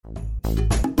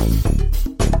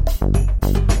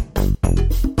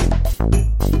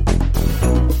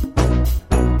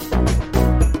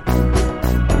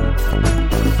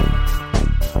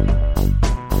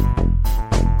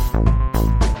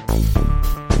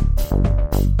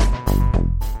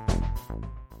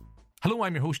Hello,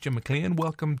 I'm your host, Jim McLean.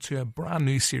 Welcome to a brand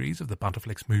new series of the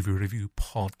Banterflix Movie Review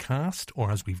Podcast,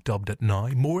 or as we've dubbed it now,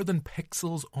 More Than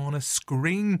Pixels on a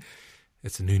Screen.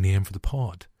 It's a new name for the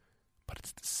pod, but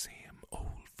it's the same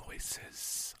old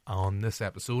voices. On this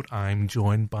episode, I'm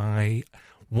joined by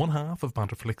one half of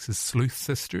Banterflix's Sleuth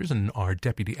Sisters and our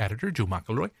deputy editor, Joe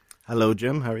McElroy. Hello,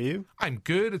 Jim. How are you? I'm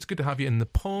good. It's good to have you in the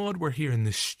pod. We're here in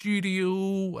the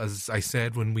studio. As I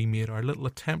said when we made our little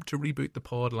attempt to reboot the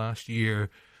pod last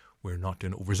year, we're not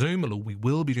doing it over Zoom, although we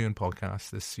will be doing podcasts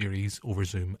this series over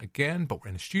Zoom again, but we're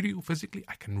in a studio physically.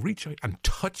 I can reach out and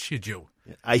touch you, Joe.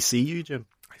 I see you, Jim.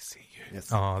 I see you.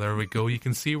 Yes. Oh, there we go. You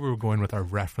can see where we're going with our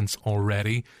reference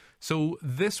already. So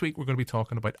this week we're going to be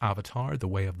talking about Avatar, The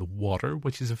Way of the Water,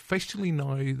 which is officially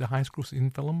now the highest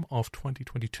grossing film of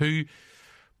 2022.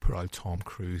 Poor old Tom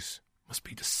Cruise must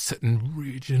be just sitting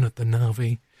raging at the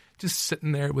Na'vi, just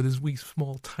sitting there with his wee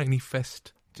small tiny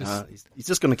fist. He's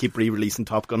just going to keep re-releasing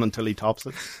Top Gun until he tops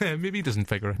it. Maybe he doesn't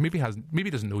figure it. Maybe he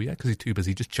doesn't know yet because he's too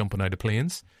busy just jumping out of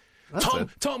planes.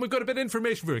 Tom, we've got a bit of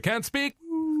information for you. Can't speak.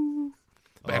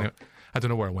 But anyway, I don't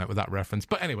know where I went with that reference.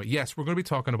 But anyway, yes, we're going to be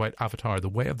talking about Avatar, The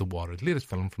Way of the Water, the latest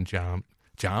film from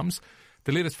Jams,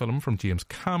 the latest film from James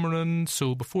Cameron.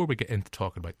 So before we get into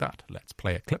talking about that, let's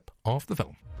play a clip of the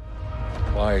film.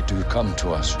 Why do you come to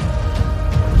us?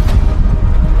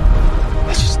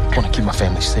 I just want to keep my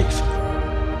family safe.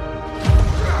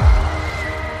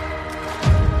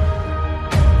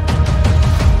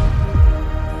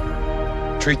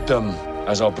 Treat them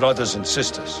as our brothers and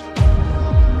sisters.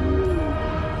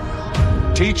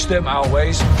 Teach them our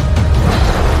ways.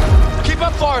 Keep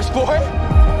up, Forest Boy!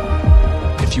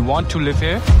 If you want to live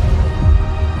here,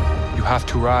 you have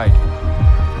to ride.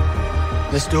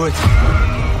 Let's do it.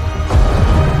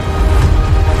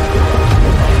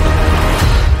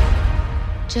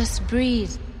 Just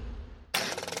breathe.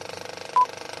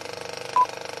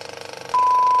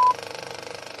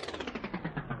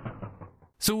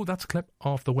 So that's a clip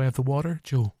of The Way of the Water.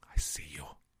 Joe, I see you.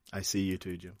 I see you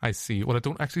too, Jim. I see you. Well, I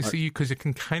don't actually see you because you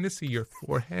can kind of see your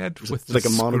forehead. With like a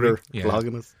monitor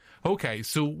vlogging us. Okay,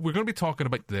 so we're going to be talking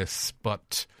about this,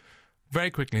 but very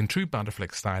quickly, in true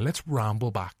Banterflix style, let's ramble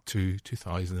back to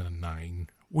 2009.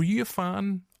 Were you a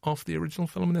fan of the original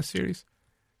film in this series?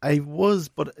 I was,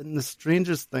 but in the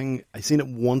strangest thing, I seen it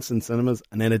once in cinemas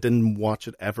and then I didn't watch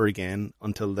it ever again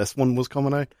until this one was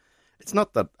coming out. It's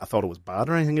not that I thought it was bad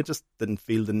or anything, I just didn't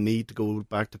feel the need to go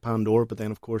back to Pandora, but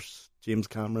then of course James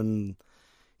Cameron,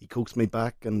 he coaxed me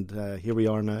back and here we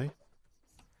are now.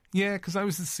 Yeah, because I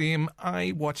was the same.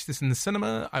 I watched this in the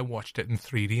cinema, I watched it in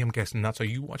 3D, I'm guessing that's how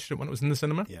you watched it when it was in the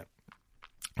cinema? Yeah.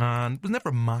 And was never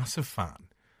a massive fan.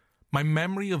 My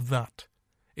memory of that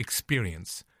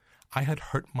experience, I had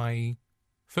hurt my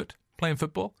foot playing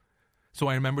football, so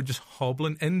I remember just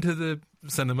hobbling into the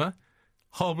cinema,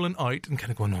 hobbling out and kind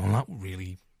of going, no, that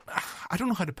really, I don't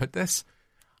know how to put this.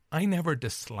 I never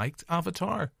disliked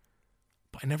Avatar,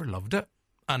 but I never loved it.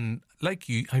 And like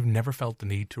you, I've never felt the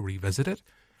need to revisit it.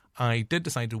 I did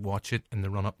decide to watch it in the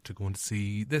run-up to going to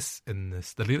see the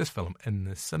latest film in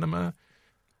the cinema,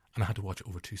 and I had to watch it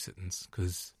over 2 sittings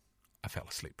because I fell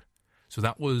asleep. So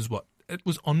that was it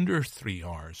was under 3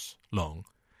 hours long.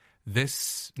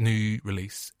 This new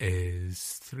release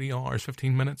is 3 hours,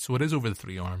 15 minutes, so it is over the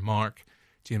 3-hour mark.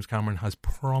 James Cameron has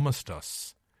promised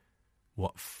us,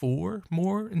 4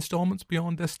 more installments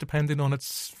beyond this, depending on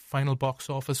its final box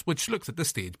office, which looks at this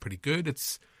stage pretty good. I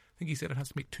think he said it has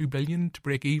to make $2 billion to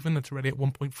break even. It's already at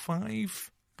 1.5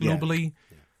 globally.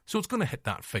 Yeah. So it's going to hit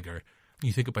that figure.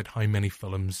 You think about how many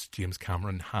films James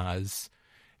Cameron has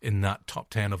in that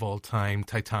top 10 of all time.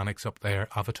 Titanic's up there,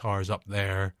 Avatar's up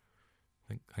there.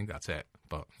 I think that's it.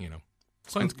 But,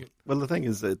 sounds good. Well, the thing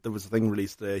is that there was a thing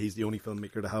released today. He's the only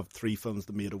filmmaker to have 3 films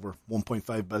that made over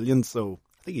 1.5 billion, so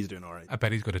I think he's doing all right. I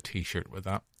bet he's got a T-shirt with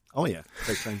that. Oh, yeah.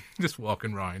 Big time. Just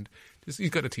walking around. He's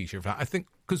got a T-shirt for that. I think,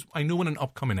 because I know in an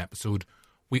upcoming episode,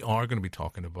 we are going to be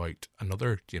talking about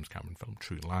another James Cameron film,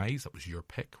 True Lies. That was your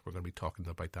pick. We're going to be talking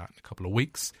about that in a couple of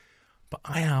weeks. But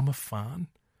I am a fan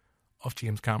of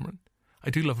James Cameron. I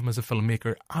do love him as a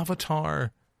filmmaker.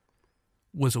 Avatar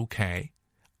was okay.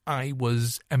 I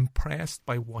was impressed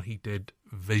by what he did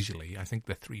visually. I think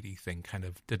the 3D thing kind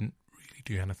of didn't really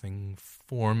do anything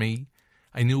for me.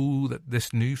 I know that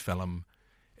this new film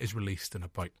is released in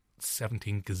about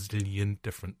 17 gazillion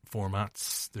different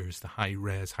formats. There's the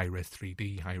high-res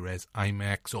 3D, high-res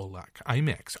IMAX, all that.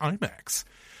 IMAX.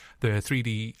 The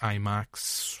 3D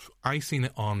IMAX. I seen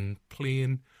it on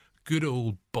plain, good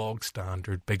old bog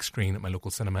standard big screen at my local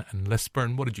cinema in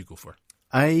Lisburn. What did you go for?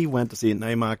 I went to see it in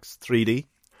IMAX 3D.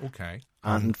 Okay.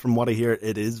 And from what I hear,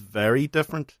 it is very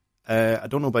different. I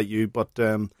don't know about you, but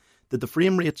the Did the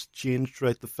frame rates change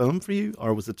throughout the film for you,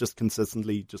 or was it just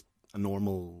consistently just a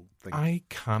normal thing? I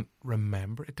can't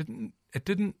remember. It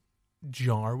didn't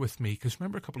jar with me, because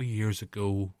remember a couple of years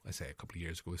ago, I say a couple of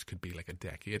years ago, this could be like a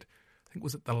decade, I think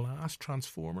was it the last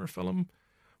Transformer film,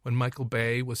 when Michael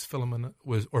Bay was filming,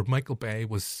 Michael Bay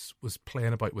was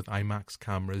playing about with IMAX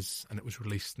cameras, and it was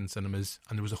released in cinemas,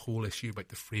 and there was a whole issue about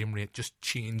the frame rate just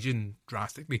changing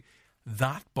drastically.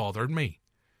 That bothered me,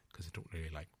 because I don't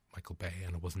really like Michael Bay,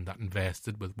 and I wasn't that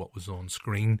invested with what was on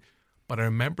screen. But I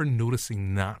remember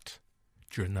noticing that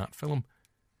during that film.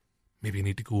 Maybe I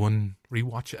need to go and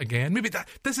rewatch it again. Maybe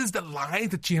this is the lie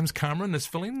that James Cameron is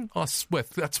filling us with.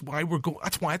 That's why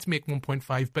that's why it's making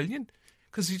 1.5 billion.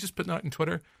 Because he's just putting out on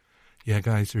Twitter, yeah,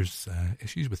 guys, there's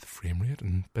issues with the frame rate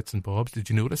and bits and bobs. Did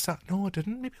you notice that? No, I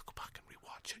didn't. Maybe I'll go back and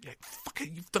rewatch it. Yeah, fuck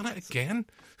it, you've done it again.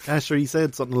 Sure, he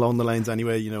said something along the lines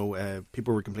anyway,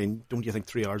 people were complaining, don't you think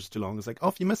 3 hours is too long? It's like,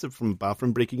 if you miss it from a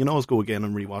bathroom break, you can always go again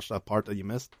and rewatch that part that you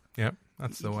missed. Yeah,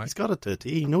 that's the way. He's got it to a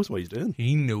T. He knows what he's doing.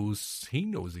 He knows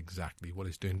exactly what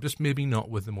he's doing. Just maybe not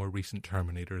with the more recent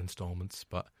Terminator installments,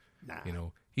 but,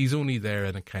 he's only there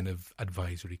in a kind of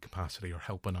advisory capacity or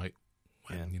helping out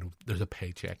when, there's a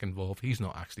paycheck involved. He's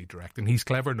not actually directing. He's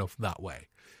clever enough that way.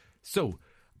 So,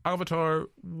 Avatar,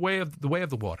 the Way of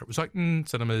the Water. It was out in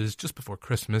cinemas just before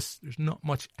Christmas. There's not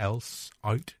much else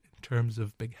out in terms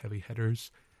of big heavy hitters.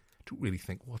 Don't really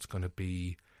think what's going to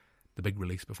be the big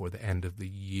release before the end of the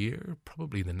year.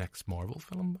 Probably the next Marvel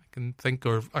film I can think,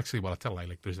 or actually, well, I tell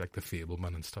you, there's The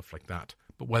Fableman and stuff like that.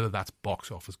 But whether that's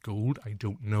box office gold, I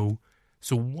don't know.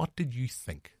 So what did you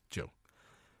think, Joe?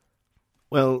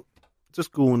 Well,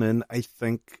 just going in, I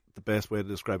think the best way to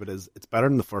describe it is it's better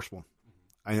than the first one.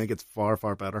 I think it's far,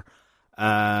 far better.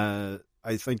 I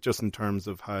think just in terms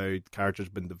of how the character's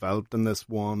been developed in this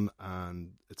one,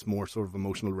 and it's more sort of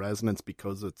emotional resonance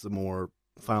because it's a more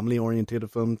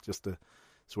family-orientated film, just to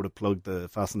sort of plug the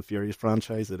Fast and the Furious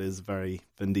franchise. It is very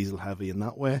Vin Diesel heavy in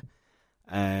that way.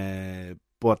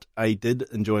 But I did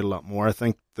enjoy it a lot more. I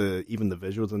think even the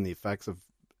visuals and the effects have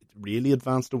really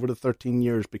advanced over the 13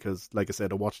 years because, like I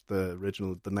said, I watched the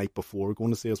original the night before going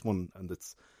to see this one, and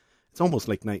it's almost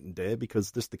like night and day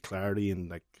because just the clarity and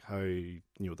like how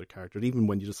the character, even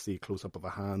when you just see a close up of a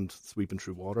hand sweeping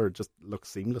through water, it just looks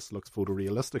seamless, looks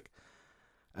photorealistic.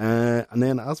 And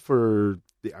then as for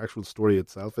the actual story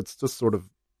itself, it's just sort of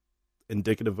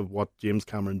indicative of what James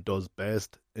Cameron does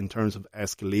best in terms of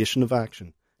escalation of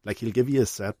action. Like, he'll give you a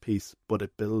set piece, but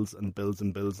it builds and builds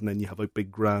and builds, and then you have a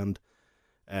big grand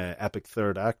epic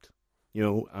third act,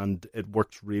 and it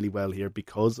works really well here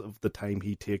because of the time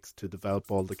he takes to develop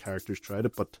all the characters throughout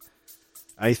it. But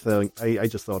I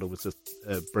just thought it was just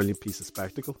a brilliant piece of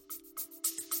spectacle.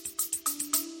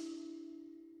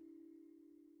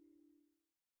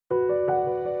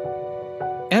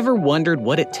 Ever wondered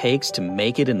what it takes to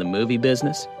make it in the movie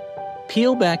business?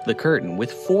 Peel back the curtain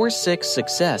with 4-6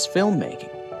 Success Filmmaking.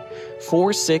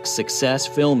 4-6 Success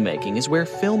Filmmaking is where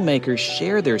filmmakers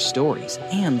share their stories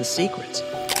and the secrets.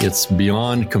 It's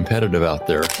beyond competitive out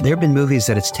there. There have been movies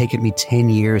that it's taken me 10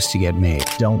 years to get made.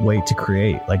 Don't wait to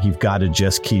create. You've got to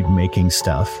just keep making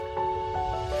stuff.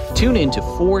 Tune in to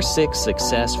 4-6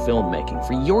 Success Filmmaking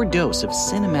for your dose of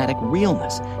cinematic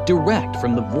realness, direct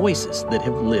from the voices that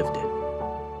have lived it.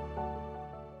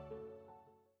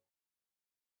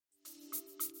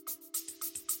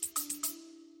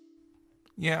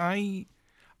 Yeah, I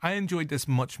enjoyed this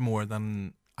much more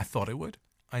than I thought I would.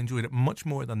 I enjoyed it much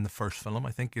more than the first film.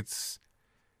 I think it's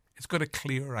got a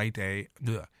clear idea.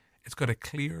 It's got a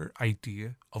clear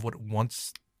idea of what it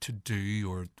wants to do,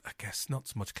 or I guess not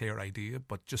so much clear idea,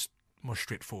 but just more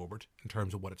straightforward in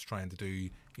terms of what it's trying to do.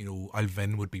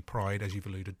 Alvin would be proud, as you've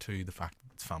alluded to, the fact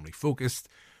that it's family focused.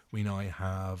 We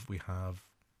have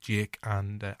Jake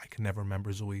and I can never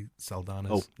remember Zoe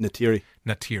Saldana's. Oh,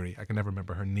 Neytiri. I can never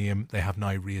remember her name. They have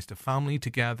now raised a family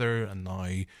together, and now,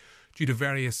 due to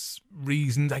various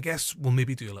reasons, I guess we'll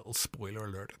maybe do a little spoiler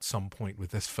alert at some point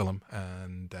with this film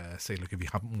and say, look, if you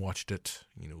haven't watched it,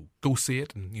 go see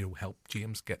it and, help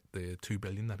James get the $2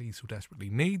 billion that he so desperately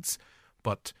needs.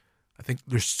 But I think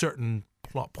there's certain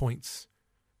plot points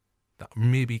that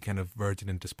may be kind of verging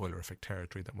into spoilerific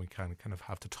territory that we kind of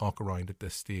have to talk around at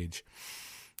this stage.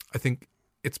 I think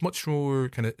it's much more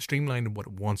kind of streamlined in what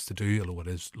it wants to do, although it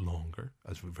is longer,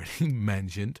 as we've already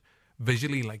mentioned.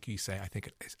 Visually, like you say, I think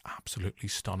it is absolutely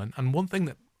stunning. And one thing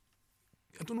that,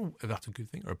 I don't know if that's a good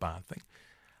thing or a bad thing,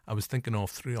 I was thinking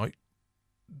of throughout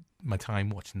my time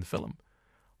watching the film,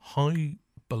 how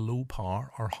below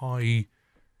par or how,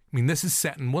 this is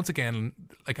setting, once again,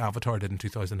 like Avatar did in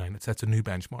 2009, it sets a new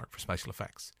benchmark for special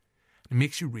effects. It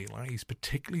makes you realise,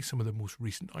 particularly some of the most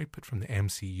recent output from the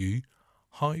MCU,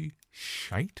 how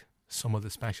shite some of the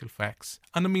special effects.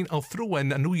 And I mean, I'll throw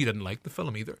in, I know you didn't like the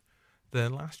film either, the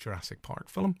last Jurassic Park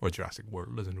film, or Jurassic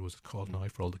World as it was called now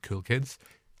for all the cool kids.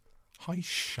 How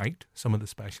shite some of the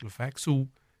special effects. So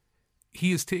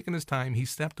he has taken his time,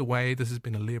 he's stepped away, this has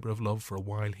been a labour of love for a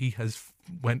while. He has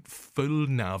went full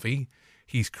Na'vi.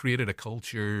 He's created a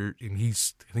culture, and I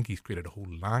think he's created a whole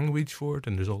language for it,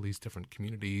 and there's all these different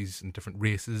communities and different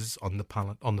races on the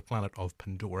planet of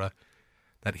Pandora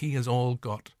that he has all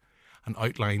got an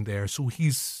outline there. So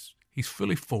he's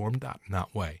fully formed that in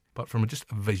that way. But from just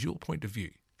a visual point of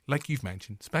view, like you've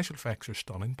mentioned, special effects are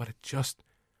stunning, but it just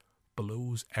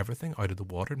blows everything out of the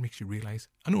water and makes you realise,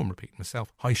 I know I'm repeating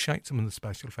myself, how shite some of the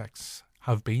special effects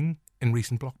have been in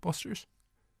recent blockbusters.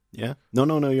 Yeah. No,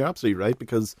 you're absolutely right,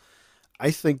 because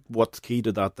I think what's key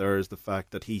to that there is the fact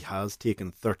that he has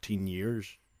taken 13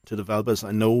 years to develop this.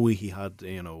 I know he had,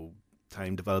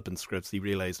 time developing scripts. He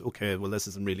realised, okay, well, this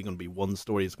isn't really going to be one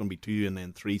story, it's going to be two and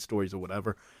then three stories or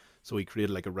whatever. So he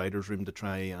created like a writer's room to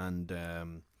try and,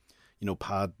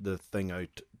 pad the thing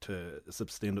out to a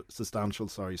substantial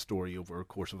story over a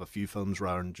course of a few films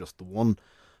rather than just the one.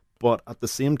 But at the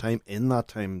same time, in that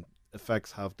time,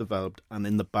 effects have developed, and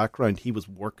in the background, he was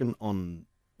working on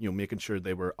making sure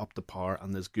they were up to par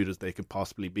and as good as they could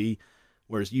possibly be.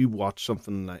 Whereas you watch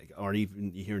something like, or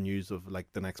even you hear news of like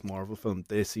the next Marvel film,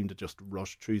 they seem to just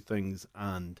rush through things,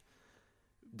 and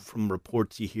from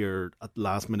reports you hear at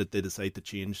last minute they decide to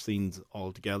change scenes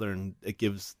altogether, and it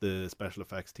gives the special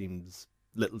effects teams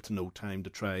little to no time to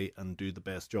try and do the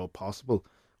best job possible,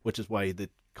 which is why they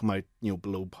come out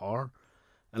below par.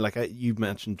 And like you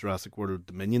mentioned Jurassic World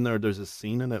Dominion there's a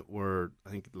scene in it where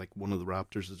I think like one of the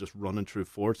raptors is just running through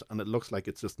forest, and it looks like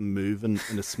it's just moving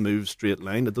in a smooth straight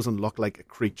line. It doesn't look like a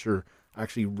creature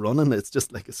actually running. It's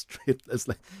just like a straight,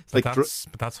 but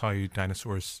that's how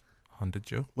dinosaurs hunted,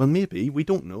 Joe. Well, maybe, we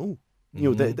don't know.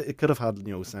 They could have had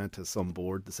scientists on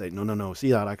board to say, no,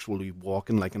 see that actually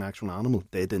walking like an actual animal.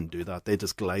 They didn't do that. They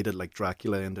just glided like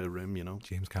Dracula into a room.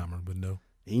 James Cameron would know.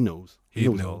 He knows. He'd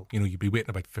knows know. all. You'd be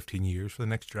waiting about 15 years for the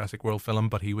next Jurassic World film,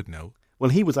 but he would know. Well,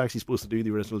 he was actually supposed to do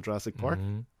the original Jurassic Park,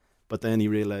 but then he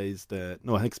realised, I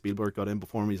think Spielberg got in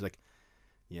before him. He's like,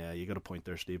 yeah, you got a point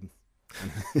there, Stephen.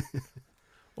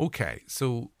 Okay,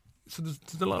 so there's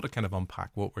a lot of kind of unpack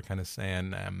what we're kind of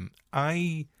saying.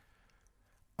 I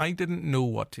didn't know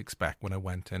what to expect when I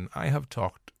went in. I have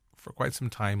talked for quite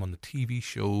some time on the TV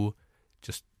show,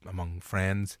 just among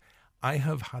friends.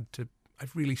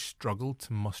 I've really struggled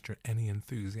to muster any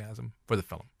enthusiasm for the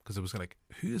film, because it was like,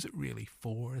 who is it really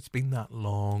for? It's been that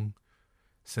long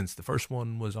since the first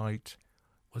one was out.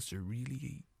 Was there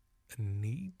really a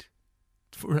need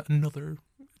for another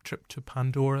trip to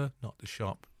Pandora, not the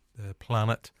shop, the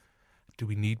planet? Do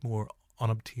we need more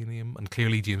unobtainium? And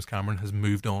clearly James Cameron has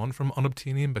moved on from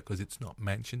unobtainium because it's not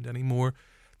mentioned anymore.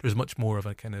 There's much more of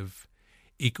a kind of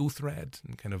eco thread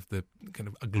and kind of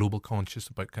a global conscious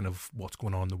about kind of what's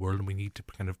going on in the world, and we need to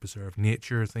kind of preserve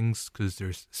nature things, because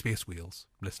there's space whales,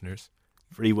 listeners.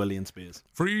 Free Willy in space.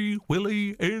 Free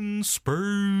Willy in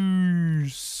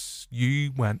space.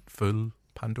 You went full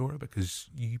Pandora because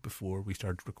you, before we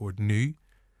started recording, knew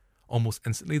almost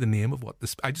instantly the name of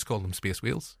I just call them space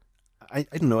whales. I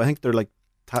don't know. I think they're like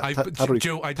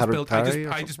Joe, I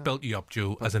just built you up,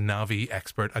 Joe, as a Na'vi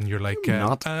expert, and you're like,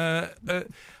 not.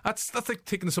 That's like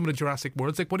taking some of the Jurassic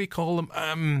World. It's like, what do you call them?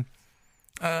 When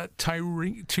it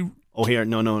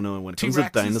comes to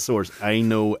dinosaurs, I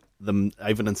know them. I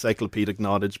have an encyclopedic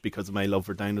knowledge because of my love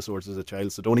for dinosaurs as a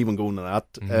child. So don't even go into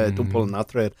that. Don't pull on that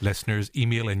thread. Listeners,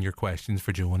 email in your questions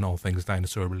for Joe on all things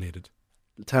dinosaur related.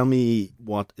 Tell me,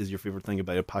 what is your favourite thing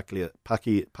about a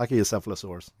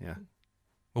Pachycephalosaurus? Yeah.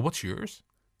 Well, what's yours?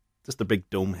 Just the big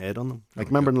dome head on them. Like,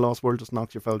 remember in The Lost World, just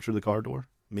knocked your fell through the car door?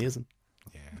 Amazing.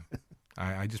 Yeah.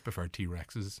 I just prefer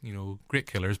T-Rexes. Great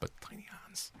killers, but tiny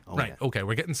hands. Oh, right, yeah. Okay,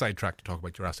 we're getting sidetracked to talk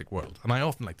about Jurassic World. And I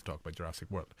often like to talk about Jurassic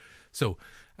World. So,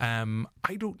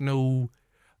 I don't know,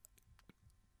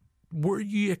 were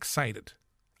you excited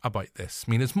about this?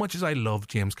 I mean, as much as I love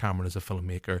James Cameron as a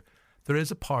filmmaker, there is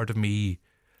a part of me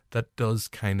that does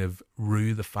kind of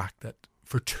rue the fact that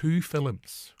for two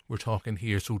films we're talking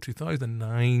here, so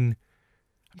 2009,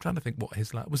 I'm trying to think what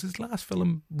was his last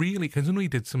film, really, because I know he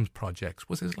did some projects.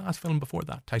 Was his last film before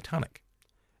that Titanic?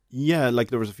 Yeah, like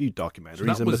there was a few documentaries so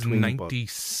that in was between.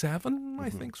 97, I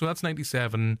think. So that's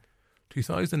 97,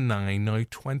 2009, now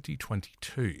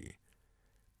 2022.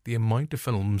 The amount of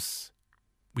films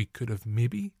we could have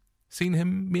maybe seen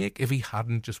him make if he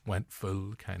hadn't just went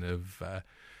full kind of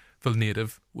full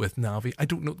native with Na'vi. I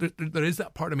don't know. There is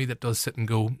that part of me that does sit and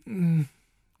go, I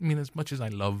mean, as much as I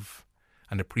love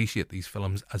and appreciate these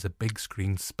films as a big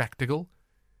screen spectacle,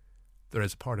 there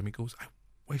is a part of me goes, I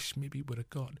wish maybe would have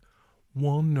got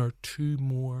 1 or 2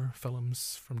 more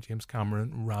films from James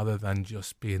Cameron rather than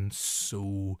just being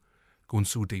going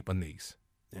so deep on these.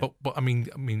 Yeah. But I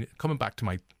mean, coming back to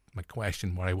my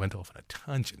question where I went off on a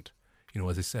tangent,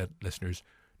 as I said, listeners,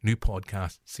 new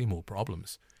podcast, same old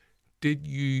problems.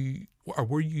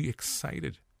 Were you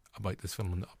excited about this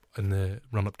film in the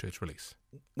run up to its release?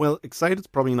 Well, excited's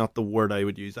probably not the word I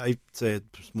would use. I'd say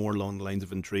it's more along the lines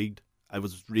of intrigued. I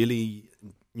was really,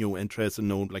 interested in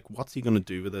knowing, like, what's he going to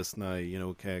do with this now,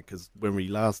 okay, because when we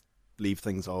last leave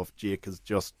things off, Jake has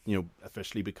just,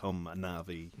 officially become a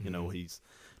Na'vi, he's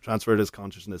transferred his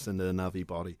consciousness into the Na'vi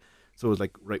body. So it was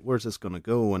like, right, where's this going to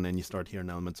go? And then you start hearing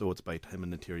elements, it's about him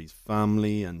and Neytiri's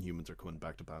family, and humans are coming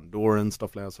back to Pandora and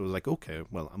stuff like that. So it was like, okay,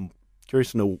 well, I'm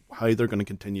curious to know how they're going to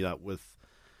continue that with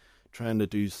trying to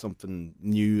do something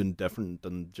new and different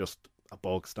than just a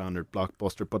bog standard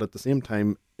blockbuster. But at the same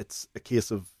time, it's a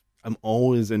case of I'm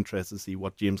always interested to see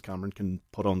what James Cameron can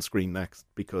put on screen next,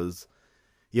 because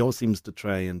he always seems to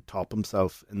try and top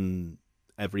himself in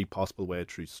every possible way,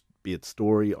 through be it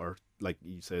story or, like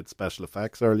you said, special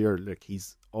effects earlier. Like,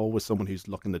 he's always someone who's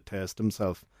looking to test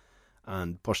himself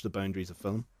and push the boundaries of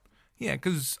film. Yeah,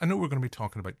 because I know we're going to be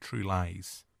talking about True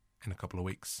Lies in a couple of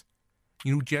weeks.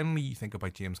 Generally you think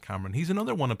about James Cameron, he's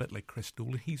another one a bit like Chris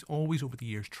Nolan. He's always over the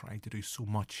years tried to do so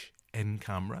much in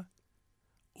camera.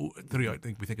 Throughout,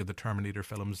 we think of the Terminator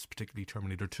films, particularly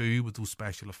Terminator 2, with those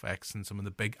special effects and some of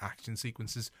the big action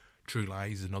sequences. True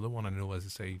Lies is another one I know, as I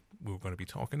say, we're going to be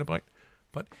talking about.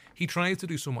 But he tries to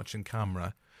do so much in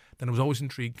camera. Then I was always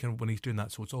intrigued when he's doing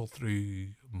that. So it's all through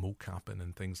mocapping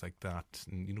and things like that.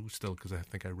 And, still, because I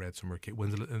think I read somewhere Kate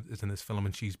Winslet is in this film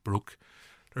and she's broke.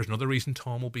 There's another reason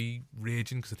Tom will be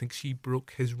raging, because I think she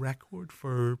broke his record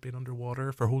for being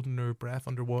underwater, for holding her breath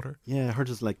underwater. Yeah, hers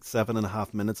is like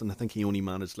 7.5 minutes, and I think he only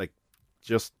managed like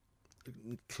just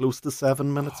close to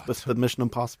 7 minutes with the Mission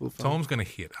Impossible film. Tom's going to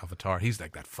hate Avatar. He's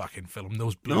like, that fucking film,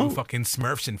 those blue fucking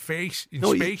Smurfs in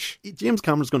space. James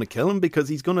Cameron's going to kill him, because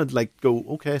he's going to like go,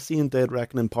 okay, see you in Dead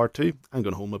Reckoning Part 2. I'm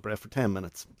going to hold my breath for 10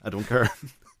 minutes. I don't care.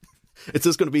 It's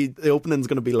just going to be, the opening's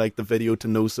going to be like the video to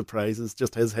No Surprises,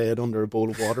 just his head under a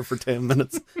bowl of water for 10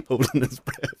 minutes, holding his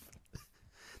breath.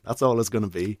 That's all it's going to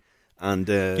be. And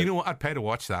you know what? I'd pay to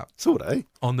watch that. So would I.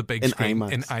 On the big screen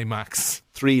in IMAX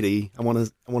 3D. I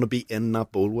want to be in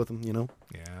that bowl with him. Yeah,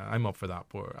 I'm up for that.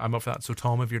 So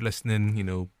Tom, if you're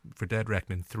listening, for Dead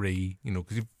Reckoning 3,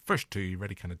 because the first 2 you're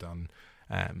already kind of done.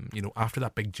 After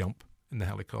that big jump in the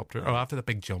helicopter, or after that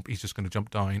big jump, he's just going to jump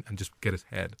down and just get his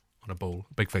head on a bowl,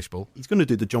 a big fish bowl. He's going to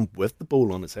do the jump with the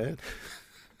bowl on his head.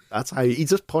 That's how he's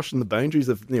just pushing the boundaries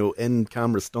of in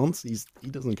camera stunts. He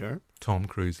doesn't care. Tom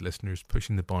Cruise, listeners,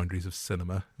 pushing the boundaries of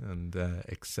cinema and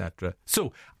etc.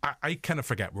 So I kind of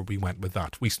forget where we went with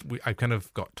that. I kind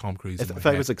of got Tom Cruise. If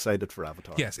I was excited for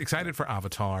Avatar, yes, excited for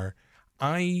Avatar.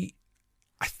 I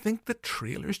think the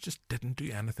trailers just didn't do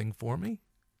anything for me.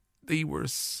 They were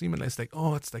seemingly like,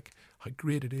 it's like how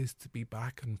great it is to be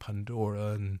back on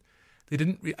Pandora, and they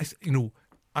didn't.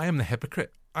 I am the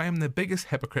hypocrite. I am the biggest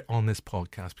hypocrite on this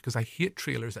podcast, because I hate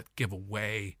trailers that give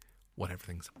away what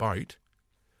everything's about.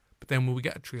 But then when we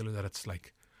get a trailer that it's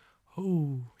like,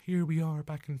 here we are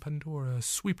back in Pandora,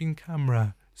 sweeping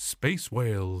camera, space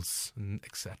whales, and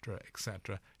etc.,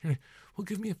 etc. You're like, well,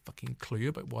 give me a fucking clue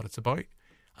about what it's about.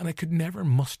 And I could never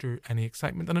muster any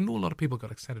excitement. And I know a lot of people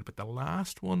got excited about the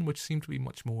last one, which seemed to be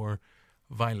much more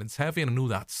violence heavy. And I know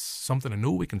that's something I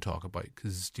know we can talk about,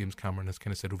 because James Cameron has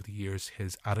kind of said over the years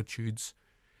his attitudes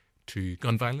to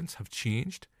gun violence have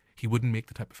changed. He wouldn't make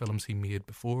the type of films he made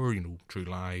before, True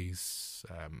Lies,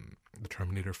 the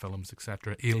Terminator films,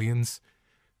 etc., Aliens,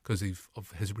 because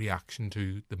of his reaction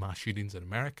to the mass shootings in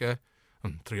America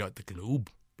and throughout the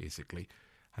globe, basically,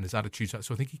 and his attitudes.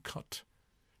 So I think he cut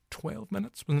 12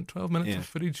 minutes, wasn't it 12 minutes of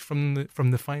footage from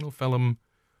the final film,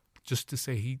 just to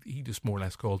say he just more or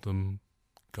less called them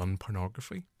gun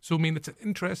pornography. So, I mean, it's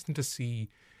interesting to see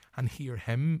and hear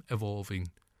him evolving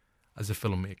as a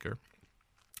filmmaker.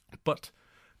 But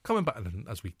coming back,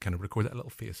 as we kind of record, that little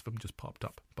face of him just popped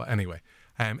up. But anyway,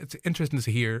 it's interesting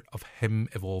to hear of him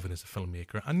evolving as a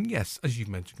filmmaker. And yes, as you've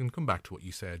mentioned, can come back to what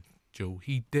you said, Joe,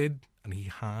 he did and he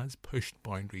has pushed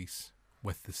boundaries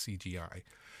with the CGI.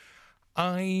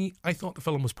 I thought the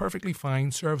film was perfectly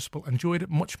fine, serviceable, enjoyed it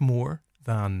much more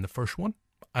than the first one.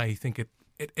 I think it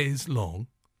is long.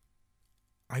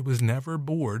 I was never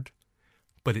bored,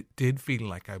 but it did feel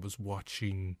like I was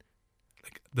watching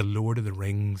like the Lord of the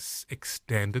Rings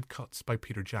extended cuts by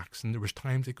Peter Jackson. There was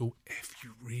times I go, if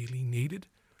you really needed,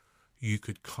 you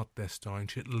could cut this down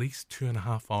to at least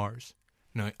 2.5 hours.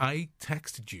 Now, I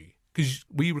texted you because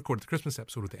we recorded the Christmas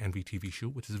episode of the NVTV show,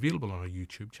 which is available on our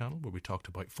YouTube channel, where we talked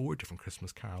about 4 different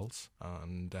Christmas carols,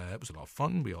 and it was a lot of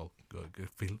fun. We all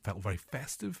felt very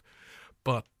festive,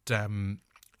 but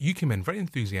you came in very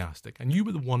enthusiastic, and you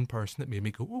were the one person that made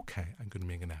me go, okay, I'm going to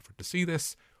make an effort to see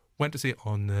this. Went to see it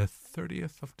on the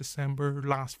 30th of December,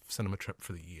 last cinema trip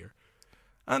for the year,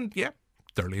 and yeah,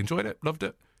 thoroughly enjoyed it, loved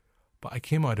it. But I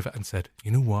came out of it and said,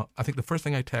 you know what, I think the first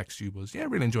thing I texted you was, yeah,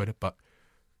 really enjoyed it, but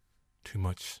too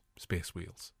much space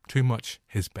wheels. Too much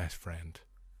his best friend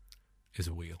is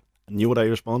a wheel. And you know what I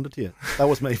responded to you? That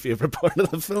was my favourite part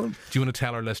of the film. Do you want to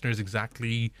tell our listeners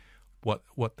exactly what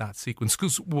that sequence...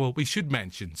 Because, well, we should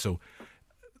mention, so,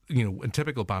 you know, in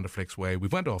typical Band of Flicks way,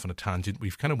 we've went off on a tangent.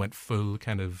 We've kind of went full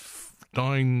kind of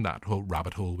down that whole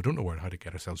rabbit hole. We don't know how to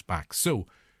get ourselves back. So,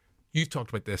 you've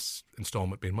talked about this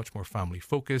installment being much more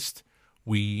family-focused.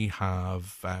 We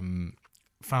have...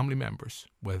 family members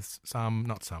with Sam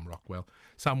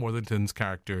Worthington's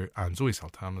character and Zoe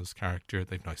Saldana's character.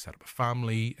 They've now set up a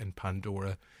family in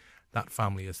Pandora. That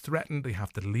family is threatened. They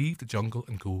have to leave the jungle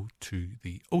and go to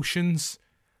the oceans.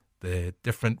 The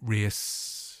different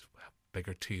race,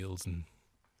 bigger tails, and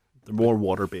they're more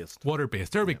water-based.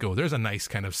 Water-based. There we go. There's a nice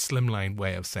kind of slimline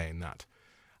way of saying that.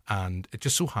 And it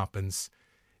just so happens,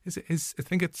 I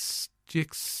think it's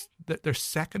Jake's their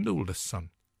second oldest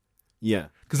son. Yeah.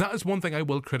 Because that is one thing I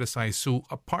will criticise. So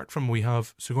apart from we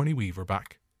have Sigourney Weaver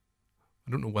back, I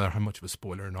don't know how much of a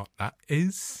spoiler or not that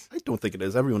is. I don't think it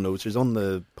is. Everyone knows. She's on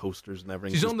the posters and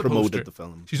everything. She's on the promoted poster. The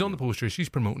film. She's on the poster. She's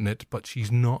promoting it, but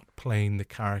she's not playing the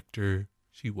character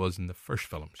she was in the first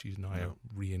film. She's now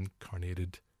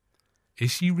reincarnated. Is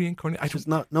she reincarnated? She's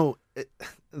not. No.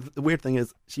 The weird thing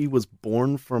is she was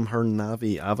born from her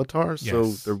Na'vi avatar, so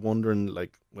they're wondering,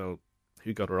 like, well,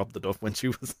 who got her up the duff when she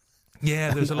was...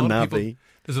 Yeah, there's a lot of people.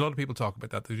 There's a lot of people talk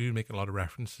about that. They do make a lot of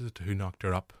references to who knocked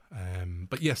her up.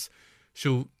 But yes,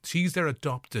 so she's their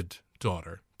adopted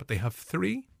daughter. But they have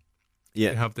 3. Yeah,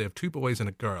 they have 2 boys and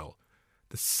a girl.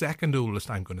 The second oldest,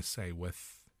 I'm going to say,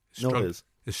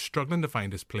 is struggling to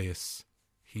find his place.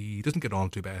 He doesn't get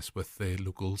on too best with the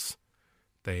locals.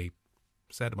 They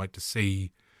set him out to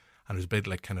sea, and there's a bit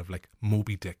like kind of like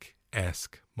Moby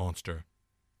Dick-esque monster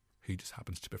who he just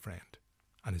happens to befriend,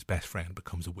 and his best friend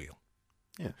becomes a whale.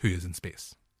 Yeah. Who is in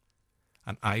space.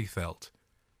 And I felt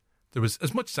there was,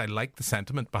 as much as I liked the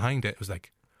sentiment behind it, it was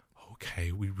like,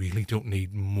 okay, we really don't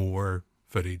need more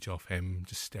footage of him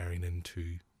just staring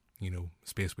into, you know,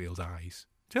 Space Whale's eyes.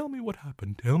 Tell me what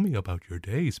happened. Tell me about your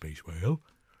day, Space Whale.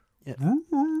 Yeah.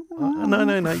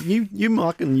 No. You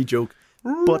mock and you joke.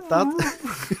 But that...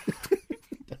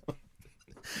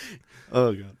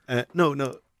 Oh, God. No.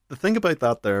 The thing about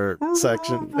that there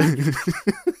section...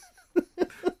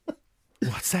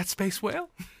 What's that, Space Whale?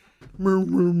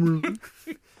 No,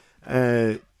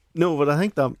 but I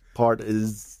think that part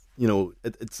is, you know,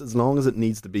 it's as long as it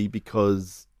needs to be,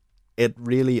 because it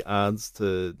really adds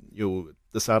to, you know,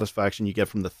 the satisfaction you get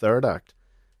from the third act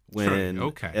when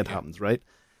it happens, right?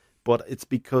 But it's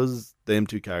because them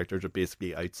 2 characters are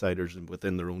basically outsiders and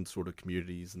within their own sort of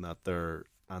communities, and that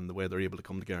and the way they're able to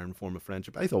come together and form a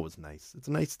friendship, I thought was nice. It's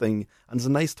a nice thing, and it's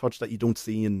a nice touch that you don't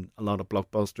see in a lot of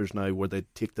blockbusters now, where they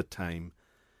take the time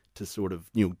to sort of,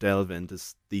 you know, delve into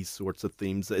these sorts of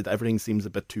themes. Everything seems a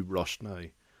bit too rushed now,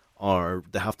 or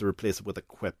they have to replace it with a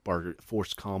quip or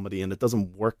forced comedy, and it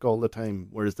doesn't work all the time.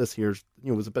 Whereas this here's,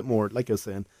 you know, was a bit more, like I was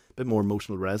saying, a bit more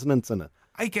emotional resonance in it.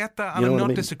 I get that, and I'm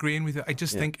not disagreeing with you. I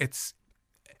just think it's,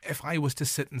 if I was to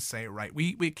sit and say, right,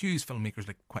 we accuse filmmakers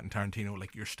like Quentin Tarantino,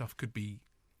 like, your stuff could be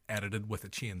edited with a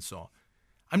chainsaw.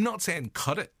 I'm not saying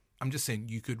cut it. I'm just saying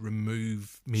you could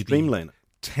remove maybe streamline it.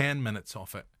 10 minutes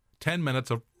off it. 10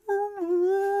 minutes of...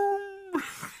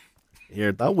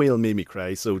 Here, that whale made me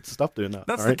cry, so stop doing that.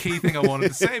 That's the key thing I wanted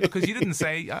to say, because you didn't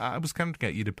say... I was kind of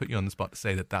get you to put you on the spot to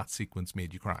say that sequence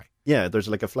made you cry. Yeah, there's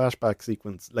like a flashback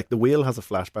sequence. Like, the whale has a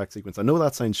flashback sequence. I know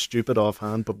that sounds stupid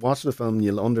offhand, but watch the film,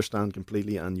 you'll understand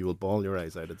completely, and you will bawl your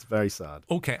eyes out. It's very sad.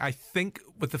 Okay, I think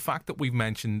with the fact that we've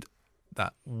mentioned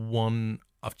that one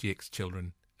of Jake's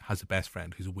children has a best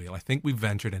friend who's a whale, I think we've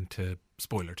ventured into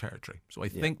spoiler territory. So I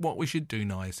think what we should do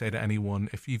now is say to anyone,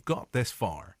 if you've got this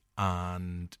far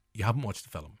and you haven't watched the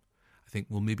film, I think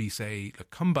we'll maybe say, look,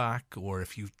 come back, or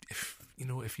if you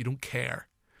don't care,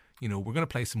 you know, we're going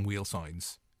to play some whale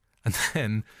sounds, and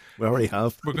then we already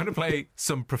have. We're going to play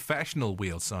some professional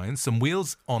whale sounds, some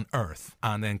whales on Earth,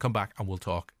 and then come back and we'll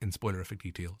talk in spoilerific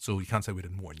detail. So you can't say we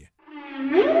didn't warn you.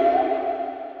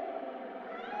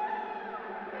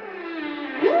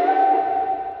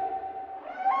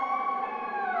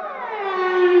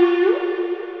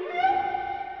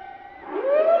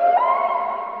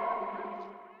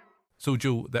 So,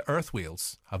 Joe, the Earth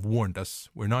whales have warned us.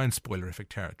 We're now in spoilerific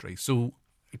territory. So,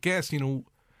 I guess, I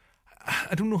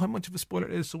don't know how much of a spoiler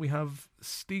it is. So we have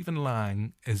Stephen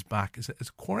Lang is back. Is it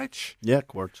Quaritch? Yeah,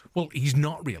 Quaritch. Well, he's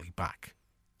not really back.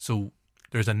 So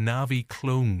there's a Na'vi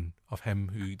clone of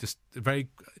him who just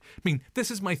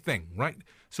this is my thing, right?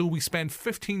 So we spend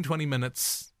 15, 20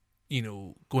 minutes,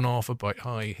 going off about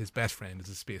how his best friend is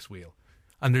a space whale.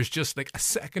 And there's just like a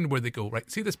second where they go, right,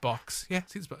 see this box? Yeah,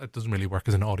 see this box? It doesn't really work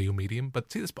as an audio medium,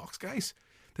 but see this box, guys?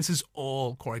 This is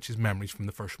all Quaritch's memories from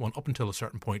the first one up until a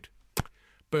certain point.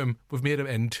 Boom, we've made him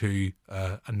into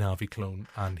a Na'vi clone,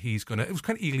 and it was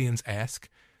kind of Aliens-esque,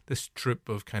 this troop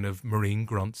of kind of marine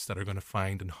grunts that are going to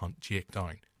find and hunt Jake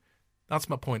down. That's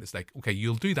my point. It's like, okay,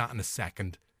 you'll do that in a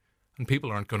second, and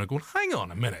people aren't going to go, hang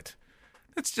on a minute.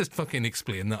 Let's just fucking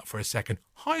explain that for a second.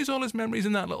 How is all his memories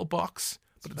in that little box?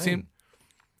 But it's fine.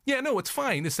 Yeah, no, it's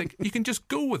fine. It's like, you can just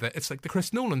go with it. It's like the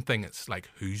Chris Nolan thing. It's like,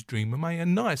 whose dream am I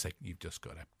in now? It's like, you've just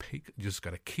got to peak. You just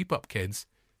got to keep up, kids.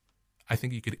 I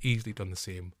think you could easily done the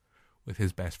same with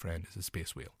his best friend as a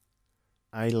space whale.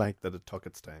 I like that it took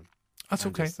its time. That's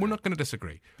okay. We're not going to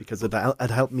disagree. Because it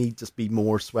helped me just be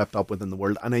more swept up within the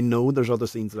world. And I know there's other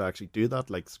scenes that actually do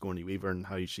that, like Sigourney Weaver and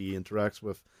how she interacts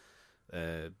with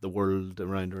the world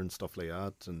around her and stuff like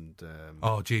that. And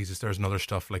oh Jesus, there's another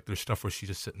stuff, like there's stuff where she's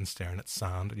just sitting staring at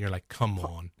sand and you're like, come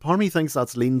on. Part of me thinks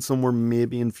that's leading somewhere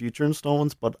maybe in future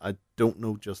installments, but I don't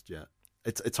know just yet.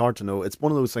 It's hard to know. It's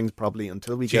one of those things probably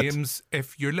until we get... James,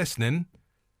 if you're listening,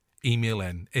 email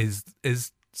in. Is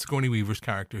Sigourney Weaver's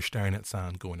character staring at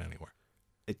sand going anywhere?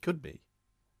 It could be.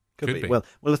 Could be. Well,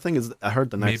 the thing is, I heard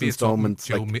the next installment...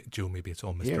 Joe, maybe it's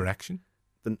all misdirection.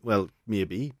 Yeah. Well,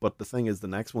 maybe. But the thing is, the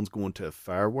next one's going to a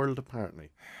fair world,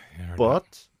 apparently. Yeah,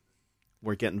 but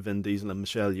we're getting Vin Diesel and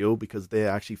Michelle Yeoh because they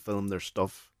actually filmed their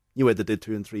stuff. You know, they did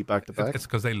 2 and 3 back to back. It's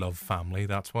because they love family,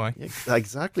 that's why. Yeah,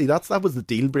 exactly. That was the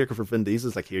deal breaker for Vin Diesel.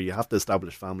 It's like, here, you have to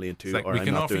establish family in 2. It's like, or we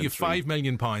can not offer you £5 £5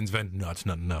 million, Vin. No, it's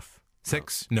not enough.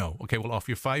 6? No. Okay, we'll offer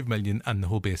you $5 million and the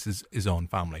whole base is on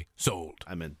family. Sold.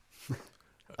 I'm in.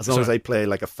 As long as I play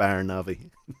like a fair Na'vi.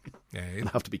 Yeah. I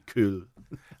have to be cool.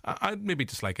 I'd maybe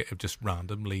just like it if just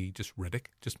randomly, just Riddick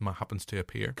just happens to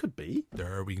appear. Could be.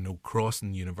 There we know,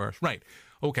 crossing the universe. Right.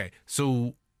 Okay,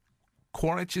 so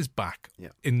Quaritch is back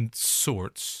in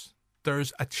sorts.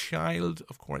 There's a child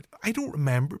of Quaritch. I don't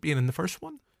remember being in the first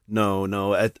one.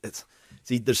 No. It's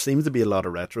see, there seems to be a lot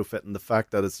of retrofitting. The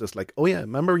fact that it's just like, oh yeah,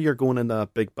 remember you're going in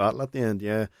that big battle at the end?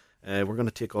 Yeah. We're going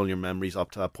to take all your memories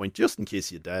up to that point just in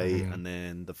case you die. And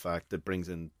then the fact that brings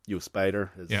in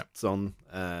Spider, his son,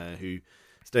 who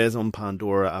stays on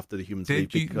Pandora after the humans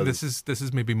leave. This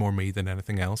is maybe more me than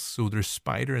anything else. So there's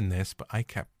Spider in this, but I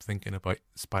kept thinking about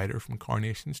Spider from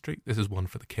Coronation Street. This is one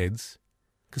for the kids.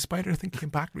 Because Spider, I think, came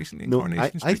back recently in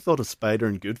Coronation Street. I thought of Spider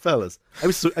in Goodfellas. I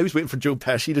was waiting for Joe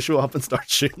Pesci to show up and start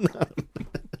shooting at him.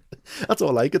 That's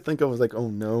all I could think of. I was like, oh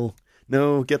no,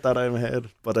 get that out of my head.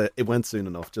 But it went soon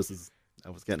enough, just as I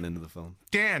was getting into the film.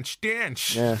 Dance.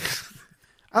 Yeah.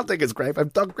 I'll take his grape.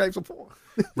 I've dug grapes before.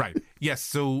 Right. Yes,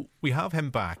 so we have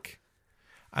him back.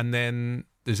 And then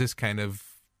there's this kind of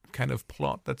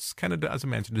plot that's kind of, as I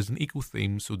mentioned, there's an eco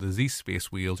theme. So these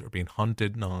space whales are being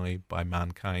hunted now by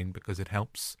mankind because it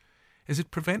helps. Is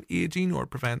it prevent aging or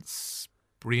prevents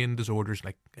brain disorders?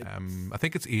 Like, I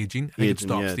think it's aging. I think it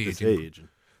stops the aging.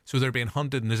 So they're being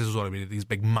hunted, and this is what I mean, these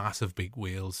massive big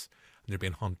whales, and they're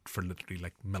being hunted for literally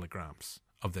like milligrams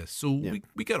of this. So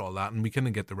we get all that, and we kind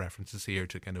of get the references here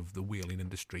to kind of the whaling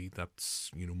industry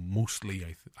that's, mostly,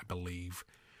 I believe,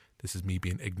 this is me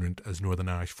being ignorant as Northern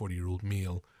Irish 40-year-old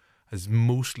male, has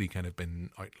mostly kind of been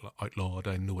outlawed.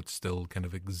 I know it still kind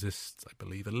of exists, I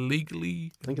believe,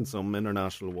 illegally. I think in some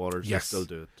international waters they still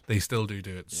do it. They still do it.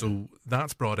 Yeah. So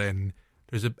that's brought in.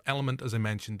 There's an element, as I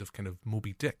mentioned, of kind of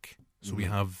Moby Dick. So we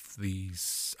have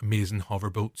these amazing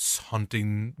hoverboats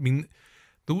hunting. I mean,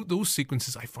 those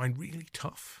sequences I find really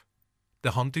tough. The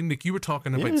hunting, like you were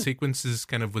talking about sequences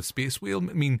kind of with Space Whale.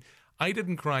 I mean, I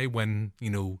didn't cry when,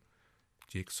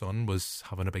 Jake's son was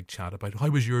having a big chat about, how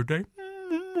was your day?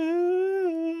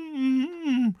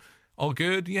 All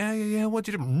good? Yeah.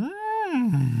 What'd you do?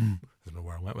 I don't know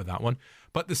where I went with that one.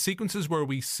 But the sequences where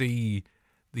we see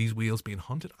these whales being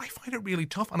hunted, I find it really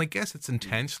tough. And I guess it's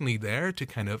intentionally there to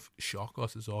kind of shock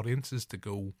us as audiences to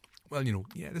go, well,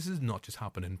 this is not just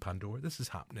happening in Pandora. This is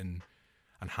happening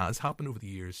and has happened over the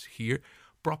years here.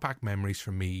 Brought back memories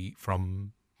for me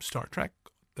from Star Trek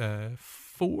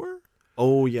 4.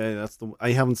 Oh yeah,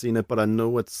 I haven't seen it, but I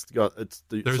know it's something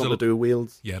to do with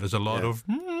whales. Yeah, there's a lot of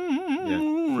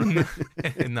in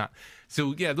that.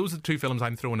 So yeah, those are the 2 films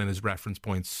I'm throwing in as reference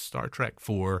points: Star Trek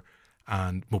 4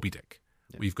 and Moby Dick.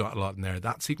 We've got a lot in there.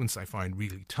 That sequence I find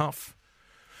really tough.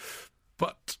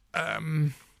 But,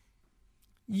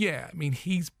 yeah, I mean,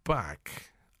 he's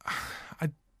back. I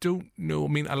don't know. I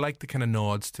mean, I like the kind of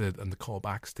nods to and the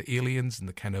callbacks to Aliens and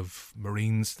the kind of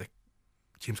Marines.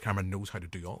 James Cameron knows how to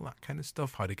do all that kind of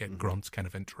stuff, how to get grunts kind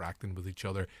of interacting with each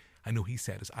other. I know he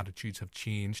said his attitudes have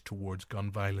changed towards gun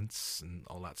violence and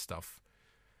all that stuff.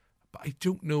 But I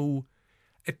don't know.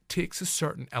 It takes a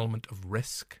certain element of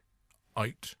risk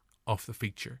out of the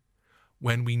feature.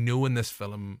 When we know in this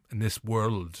film, in this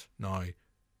world now,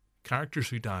 characters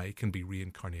who die can be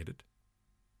reincarnated.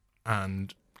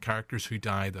 And characters who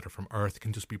die that are from Earth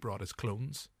can just be brought as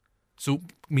clones. So,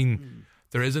 I mean,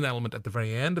 there is an element at the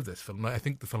very end of this film. I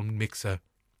think the film makes it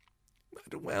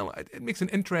makes an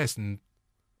interesting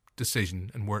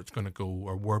decision in where it's going to go,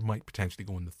 or where it might potentially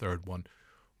go in the third one,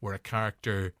 where a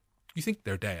character, you think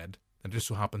they're dead, and it just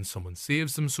so happens someone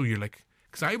saves them. So you're like,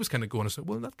 because I was kind of going to say,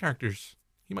 well, that character's,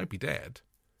 he might be dead.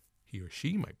 He or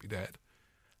she might be dead.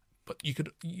 But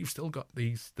you've still got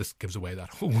these, this gives away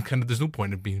that whole kind of, there's no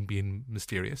point in being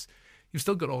mysterious. You've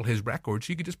still got all his records.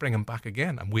 You could just bring him back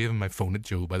again. I'm waving my phone at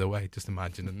Joe, by the way, just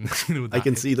imagining. I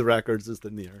can see the records as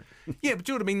they're near. Yeah, but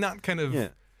you know what I mean? That kind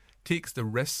of takes the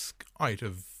risk out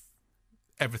of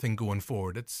everything going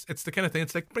forward. It's the kind of thing,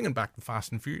 it's like bringing back the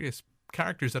Fast and Furious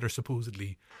characters that are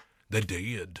supposedly the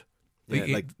dead.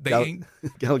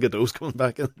 Gal Gadot's coming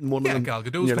back in one of them. Gal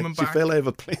Gadot's coming back. She fell out of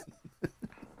a plane.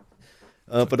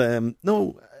 But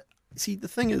no, see, the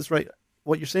thing is, right,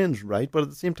 what you're saying is right, but at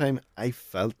the same time, I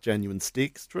felt genuine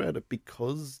stakes throughout it,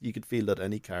 because you could feel that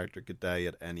any character could die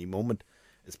at any moment,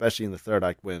 especially in the third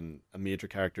act when a major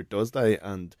character does die,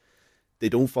 and they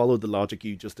don't follow the logic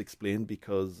you just explained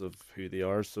because of who they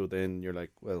are. So then you're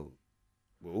like, well,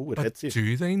 whoa, it hits you.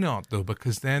 Do they not, though?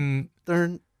 Because then...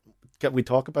 Can we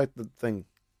talk about the thing?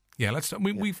 Yeah, let's.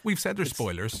 We've said there's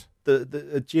spoilers.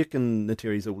 The Jake and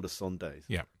Natiri's oldest son dies.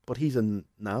 Yeah, but he's a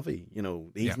Navi. You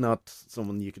know, he's not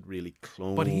someone you could really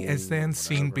clone. But he is then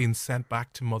seen being sent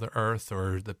back to Mother Earth,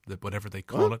 or the whatever they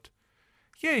call it.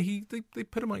 Yeah, they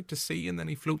put him out to sea, and then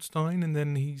he floats down, and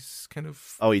then he's kind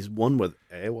of... Oh, he's one with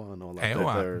AOA and all that.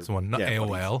 AOA, it's one, not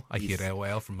AOL. I hate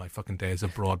AOL from my fucking days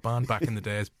of broadband back in the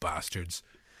days, bastards.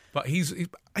 But he's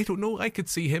I don't know. I could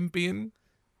see him being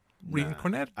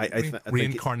reincarnated.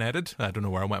 Reincarnated. I don't know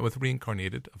where I went with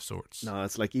reincarnated of sorts. No,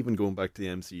 it's like even going back to the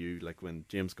MCU, like when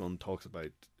James Gunn talks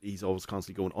about, he's always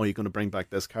constantly going, "Oh, you're going to bring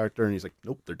back this character," and he's like,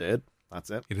 "Nope, they're dead. That's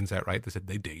it." He didn't say it right. They said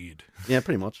they died. Yeah,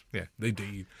 pretty much. Yeah, they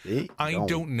died. I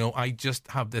don't know. I just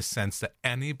have this sense that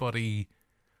anybody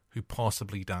who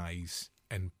possibly dies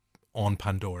on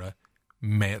Pandora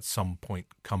may at some point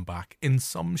come back in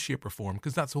some shape or form,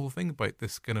 because that's the whole thing about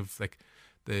this kind of like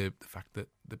the fact that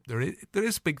there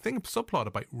is a big thing, subplot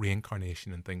about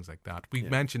reincarnation and things like that. We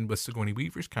mentioned with Sigourney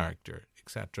Weaver's character,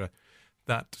 etc.,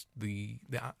 that the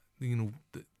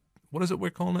what is it we're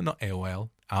calling it? Not AOL,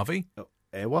 Avi. Oh,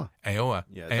 AOA. AOA.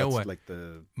 Yeah, AOA. That's like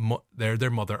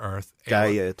their Mother Earth.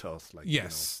 Gaia to us, like,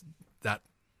 yes, that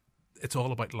it's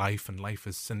all about life, and life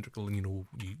is cylindrical, and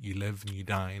you live and you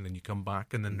die and then you come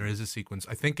back, and then there is a sequence.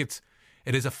 I think it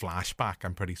is a flashback,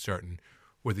 I'm pretty certain,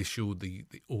 where they show the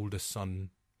oldest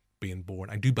son being born.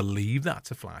 I do believe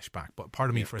that's a flashback, but part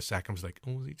of me for a second was like,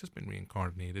 oh, has he just been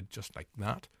reincarnated just like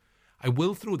that? I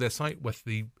will throw this out with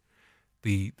the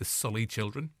Sully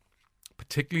children,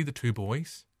 particularly the two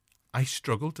boys. I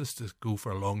struggled to go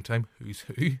for a long time who's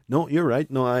who. No, you're right.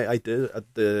 No, I did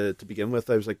to begin with.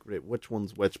 I was like, right, which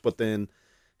one's which? But then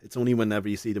it's only whenever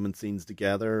you see them in scenes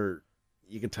together,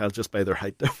 you can tell just by their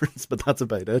height difference, but that's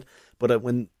about it. But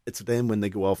when they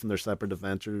go off on their separate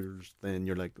adventures, then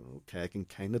you're like, okay, I can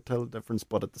kind of tell the difference.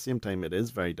 But at the same time, it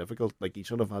is very difficult. Like, you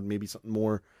should have had maybe something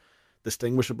more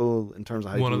distinguishable in terms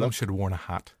of how one of them should have worn a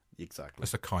hat. Exactly.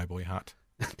 It's a cowboy hat.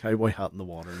 Cowboy hat in the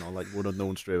water and all that. Would have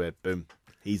known straight away, boom,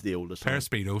 he's the oldest. Pair of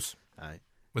Speedos. Aye.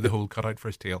 With the hole cut out for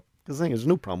his tail. Because the thing is, there's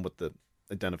no problem with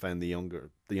identifying the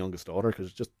youngest daughter, because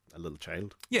it's just a little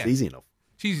child. Yeah. It's easy enough.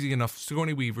 It's easy enough.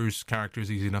 Sigourney Weaver's character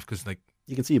is easy enough because, like,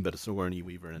 you can see a bit of Sigourney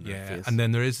Weaver in her face. And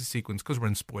then there is a sequence, because we're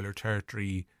in spoiler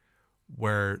territory,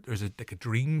 where there's a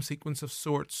dream sequence of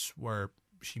sorts where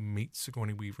she meets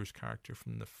Sigourney Weaver's character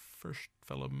from the first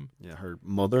film. Yeah, her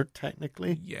mother,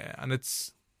 technically. Yeah, and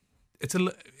it's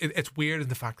weird in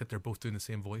the fact that they're both doing the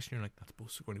same voice, and you're like, that's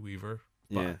both Sigourney Weaver.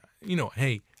 But,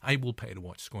 hey, I will pay to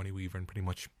watch Sigourney Weaver in pretty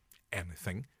much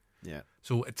anything. Yeah.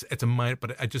 So it's a minor,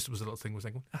 but I just was a little thing was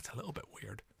like, that's a little bit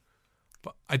weird.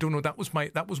 But I don't know. That was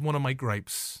one of my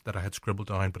gripes that I had scribbled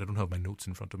down, but I don't have my notes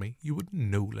in front of me. You wouldn't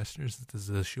know, listeners, that this is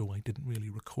a show I didn't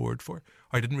really record for, or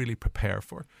I didn't really prepare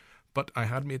for. But I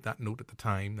had made that note at the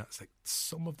time. That's like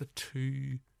some of the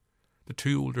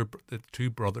the two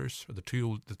brothers, or the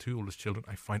two oldest children,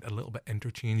 I find a little bit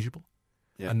interchangeable.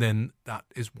 Yeah. And then that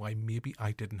is why maybe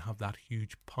I didn't have that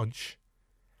huge punch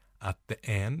at the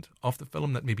end of the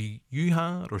film that maybe you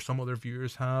had or some other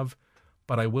viewers have.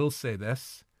 But I will say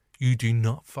this, you do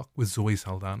not fuck with Zoe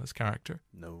Saldana's character.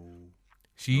 No.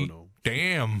 No.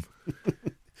 Damn.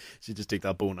 She just take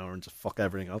that bow and arrow and just fuck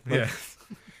everything up. Yeah.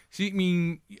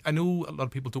 I know a lot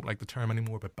of people don't like the term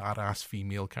anymore, but badass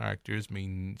female characters. I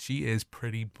mean, she is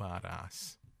pretty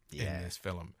badass in this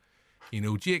film. You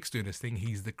know, Jake's doing his thing.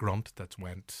 He's the grunt that's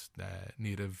went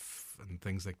native and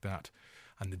things like that.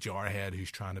 And the jarhead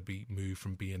who's trying to be moved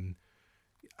from being...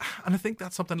 And I think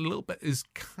that's something a little bit is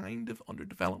kind of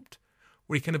underdeveloped,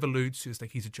 where he kind of alludes to is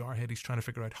like he's a jarhead. He's trying to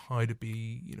figure out how to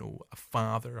be, you know, a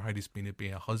father, how to be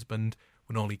a husband,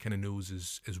 when all he kind of knows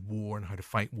is war and how to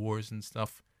fight wars and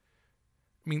stuff.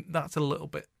 I mean, that's a little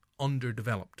bit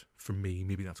underdeveloped for me.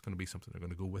 Maybe that's going to be something they're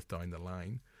going to go with down the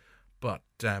line. But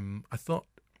I thought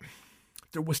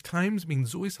there was times, I mean,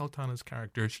 Zoe Saldana's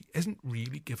character, she isn't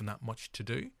really given that much to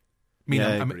do. I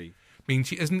agree. I mean,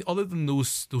 she isn't, other than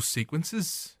those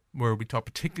sequences where we talk,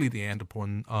 particularly the end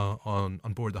upon on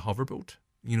board the hoverboat.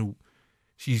 You know,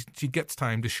 she gets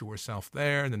time to show herself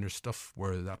there, and then there's stuff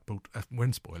where that boat, we're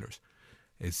in spoilers,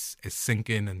 is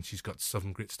sinking, and she's got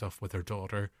some great stuff with her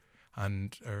daughter,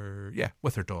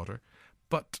 with her daughter.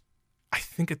 But I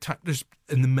think there's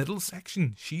in the middle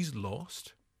section, she's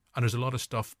lost, and there's a lot of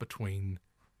stuff between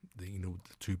the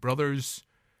two brothers,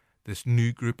 this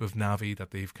new group of Na'vi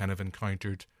that they've kind of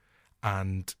encountered,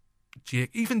 and Jake.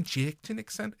 Even Jake, to an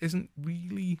extent, isn't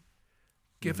really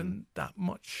given that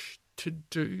much to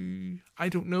do. I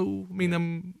don't know. I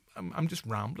mean, I'm just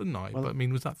rambling now. Well, but I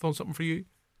mean, was that something for you?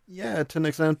 Yeah, to an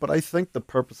extent. But I think the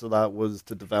purpose of that was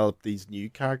to develop these new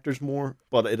characters more.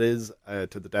 But it is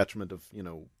to the detriment of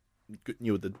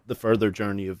the further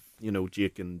journey of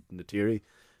Jake and Neytiri,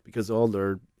 because all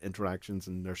their interactions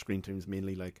and their screen time is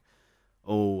mainly like,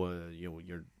 how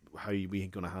are we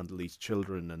going to handle these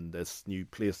children and this new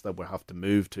place that we have to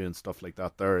move to and stuff like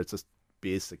that. There, it's just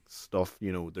basic stuff.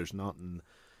 There's nothing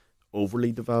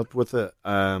overly developed with it.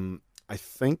 I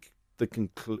think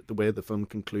the way the film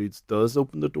concludes does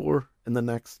open the door in the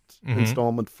next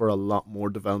installment for a lot more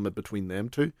development between them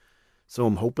two. So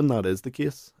I'm hoping that is the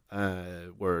case.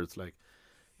 Where it's like,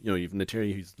 you've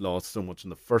Neytiri who's lost so much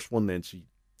in the first one, then she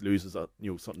loses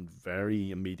something very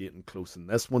immediate and close in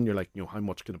this one. You're like, how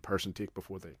much can a person take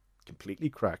before they completely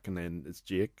crack? And then it's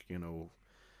Jake,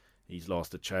 he's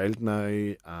lost a child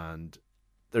now, and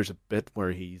there's a bit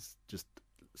where he's just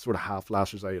sort of half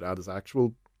lashes out at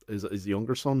his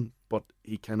younger son, but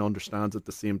he kind of understands at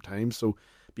the same time. So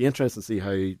be interested to see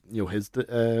how his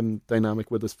dynamic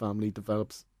with his family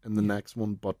develops in the next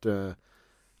one. But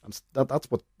that's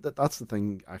the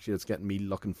thing actually that's getting me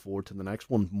looking forward to the next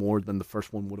one more than the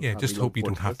first one would have. Yeah, just hope you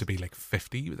don't have to be like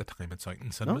 50 by the time it's out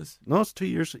in cinemas. No, it's 2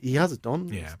 years. He has it done.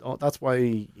 Yeah, that's why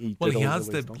he. Well, he has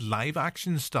the live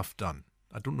action stuff done.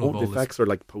 I don't know. The effects are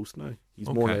like post now. He's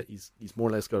more or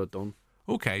less got it done.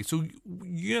 Okay, so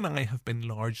you and I have been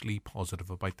largely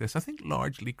positive about this. I think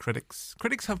largely critics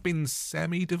have been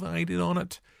semi-divided on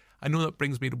it. I know that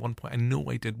brings me to one point I know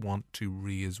I did want to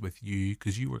raise with you,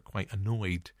 because you were quite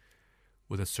annoyed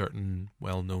with a certain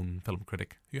well-known film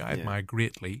critic who I admire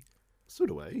greatly. So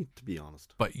do I, to be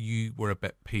honest. But you were a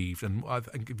bit peeved, and I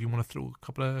think if you want to throw a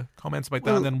couple of comments about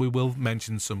that, and then we will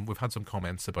mention we've had some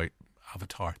comments about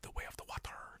Avatar, The Way of the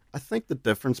Water. I think the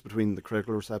difference between the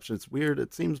critical reception, it's weird.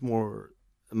 It seems more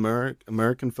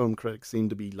American film critics seem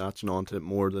to be latching onto it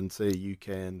more than, say, UK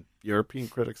and European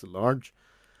critics at large.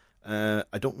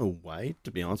 I don't know why,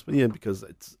 to be honest with you, because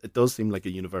it does seem like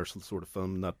a universal sort of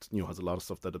film that has a lot of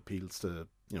stuff that appeals to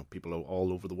people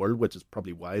all over the world, which is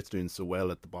probably why it's doing so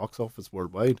well at the box office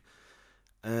worldwide.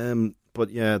 But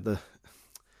yeah,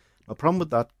 my problem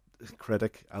with that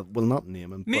critic, I will not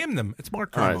name him. Name them. It's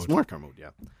Mark Kermode. It's Mark Kermode,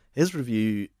 yeah. His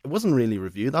review, it wasn't really a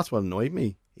review. That's what annoyed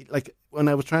me. Like, when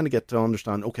I was trying to get to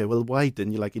understand, okay, well, why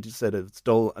didn't you? Like, he just said it's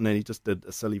dull, and then he just did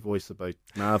a silly voice about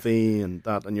Na'vi and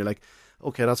that, and you're like,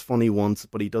 okay, that's funny once,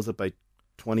 but he does it about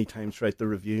 20 times throughout the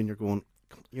review, and you're going,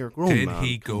 you're a grown man. Did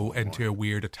he go into a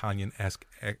weird Italian-esque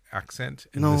accent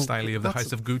in the style of the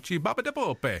House of Gucci? Baba da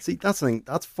Bope. See, that's the thing.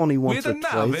 That's funny once or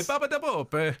twice. With a Na'vi, Baba da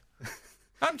Bope.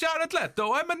 I'm Jared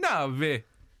Leto. I'm a Na'vi.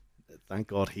 Thank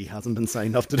God he hasn't been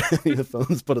signed up to do any of the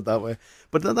films, put it that way.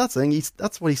 But that's the thing.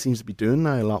 That's what he seems to be doing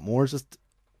now a lot more. Just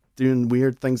doing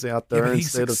weird things out there but he's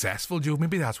instead of... successful, Joe.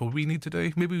 Maybe that's what we need to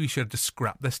do. Maybe we should just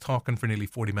scrap this talking for nearly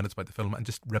 40 minutes about the film and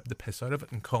just rip the piss out of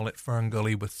it and call it Fern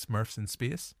Gully with Smurfs in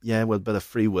space. Yeah, with a bit of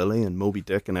Free Willy and Moby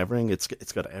Dick and everything. It's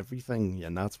got everything,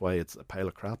 and that's why it's a pile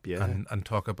of crap, yeah. And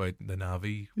talk about the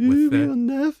Navi with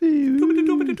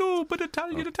the... But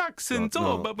Italian accents.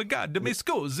 God, no. Oh, my God, mi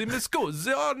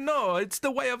scusi. Oh, no, it's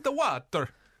the way of the water.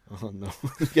 Oh no,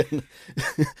 I'm getting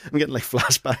like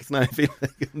flashbacks now. I feel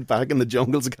like I'm back in the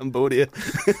jungles of Cambodia.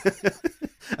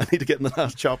 I need to get in the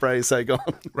last chopper out of Saigon.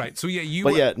 Right, so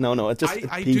yeah, no, it just...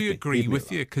 I do agree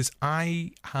with you, because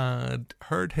I had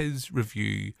heard his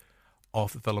review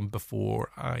of the film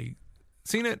before I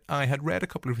seen it. I had read a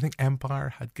couple of... I think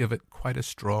Empire had given it quite a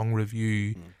strong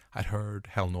review. I'd heard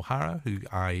Helen O'Hara, who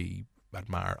I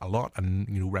admire a lot, and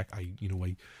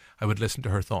I would listen to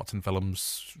her thoughts on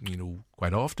films,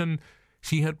 quite often.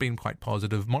 She had been quite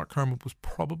positive. Mark Kermode was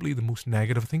probably the most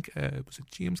negative. I think, was it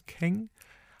James King?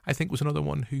 I think was another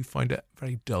one who found it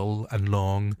very dull and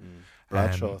long.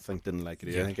 Bradshaw, I think, didn't like it.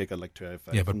 Yeah. I think I got like 2 out of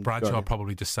 5. Yeah, but Bradshaw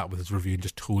probably just sat with his review and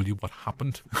just told you what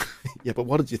happened. Yeah, but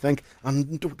what did you think?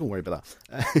 And don't worry about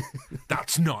that.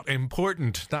 That's not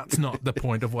important. That's not the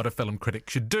point of what a film critic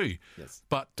should do. Yes.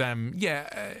 But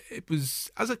it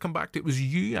was, as I come back to it, was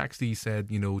you actually said,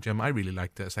 Jim, I really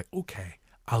liked this. Like, okay,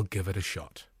 I'll give it a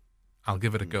shot. I'll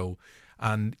give it a go.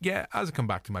 And yeah, as I come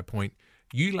back to my point,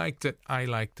 you liked it, I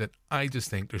liked it. I just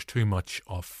think there's too much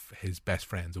of his best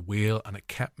friend's a whale, and it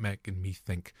kept making me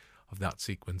think of that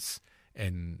sequence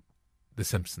in The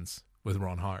Simpsons with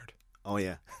Ron Howard. Oh,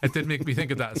 yeah. It did make me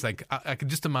think of that. It's like, I could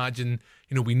just imagine,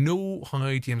 we know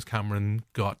how James Cameron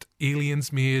got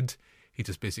Aliens made. He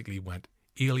just basically went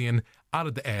alien,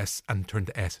 added the S, and turned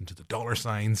the S into the dollar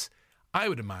signs. I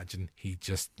would imagine he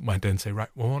just went in and say, right,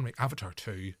 we want to make Avatar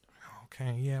 2.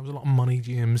 Okay, yeah, it was a lot of money,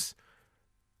 James.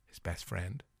 His best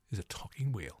friend is a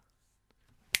talking whale.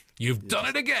 You've done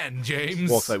it again, James.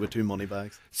 Walks out with 2 money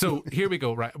bags. So here we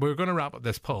go. Right, we're going to wrap up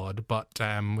this pod, but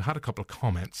we had a couple of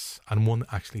comments, and one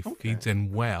that actually feeds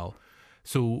in well.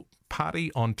 So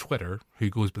Paddy on Twitter, who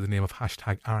goes by the name of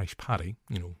 #IrishPaddy,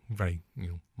 very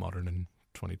modern and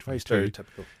 2022. Very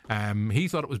stereotypical. He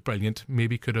thought it was brilliant.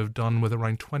 Maybe could have done with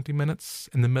around 20 minutes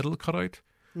in the middle cut out.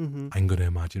 Mm-hmm. I'm going to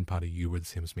imagine, Paddy, you were the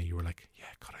same as me. You were like, yeah,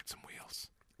 cut out some wheels.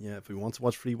 Yeah, if we want to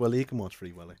watch Free Willy, you can watch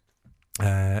Free Willy.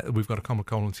 We've got a couple of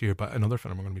comments here about another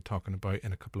film we're going to be talking about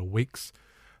in a couple of weeks.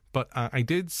 But I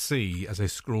did see, as I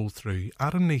scrolled through,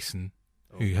 Adam Neeson,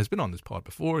 who has been on this pod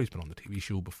before. He's been on the TV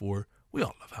show before. We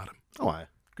all love Adam. Oh, aye.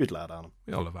 Good lad, Adam.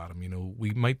 We all love Adam.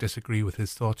 We might disagree with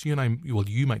his thoughts. You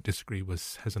might disagree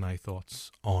with his and I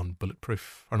thoughts on Bullet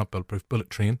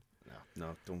Train.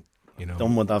 No, don't.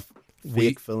 Done with that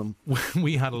fake film.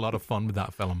 We had a lot of fun with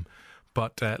that film.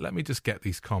 But let me just get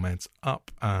these comments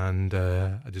up, and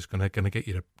I'm just gonna get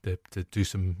you to do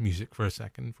some music for a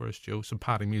second for us, Joe. Some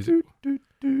Paddy music.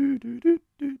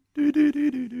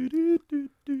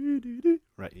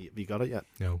 Right, have you got it yet?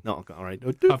 No. All right.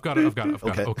 I've got it.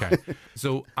 Okay.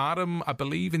 So Adam, I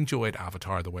believe, enjoyed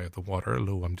Avatar: The Way of the Water.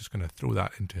 Although I'm just going to throw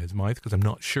that into his mouth because I'm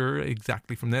not sure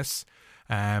exactly from this.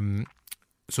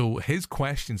 So his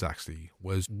questions actually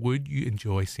was: would you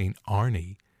enjoy seeing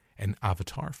Arnie in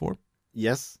Avatar form?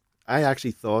 Yes. I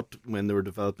actually thought when they were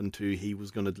developing 2, he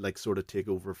was going to sort of take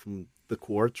over from the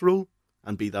Quaritch role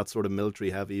and be that sort of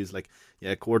military heavy. He was like,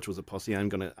 yeah, Quaritch was a pussy. I'm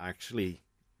going to actually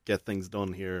get things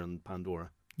done here on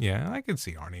Pandora. Yeah, I can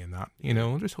see Arnie in that.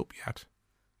 Just hope yet.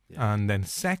 Yeah. And then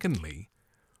secondly,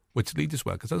 which leads us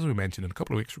well, because as we mentioned, in a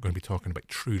couple of weeks we're going to be talking about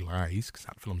True Lies, because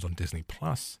that film's on Disney+.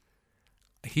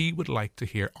 He would like to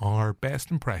hear our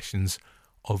best impressions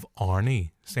of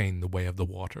Arnie saying The Way of the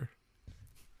Water.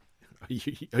 Do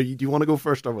you want to go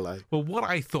first or will I? Well, what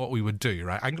I thought we would do,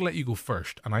 right? I'm going to let you go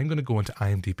first, and I'm going to go into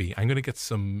IMDb. I'm going to get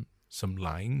some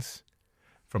lines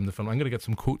from the film. I'm going to get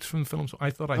some quotes from the film. So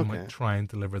I thought I might try and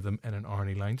deliver them in an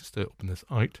Arnie line just to open this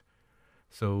out.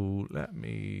 So let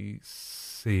me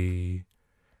see.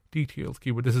 Details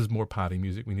keyword. This is more Paddy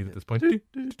music we need at this point.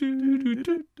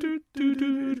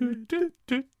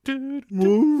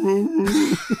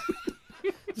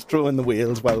 Just throw in the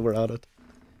wheels while we're at it.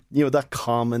 That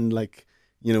common,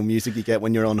 music you get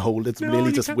when you're on hold. It's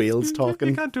really just wheels talking.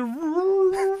 You can't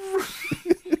do...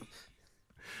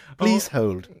 Please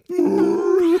hold.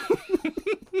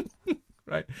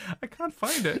 Right. I can't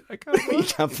find it. You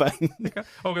can't find it.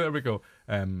 Okay, there we go.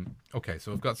 Okay,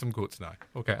 so I've got some quotes now.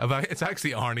 Okay, it's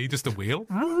actually Arnie, just a wheel.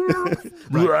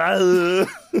 Right.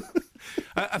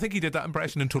 I think he did that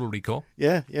impression in Total Recall.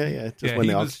 Yeah. Just when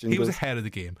the oxygen he was ahead of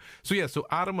the game. So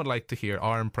Adam would like to hear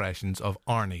our impressions of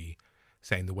Arnie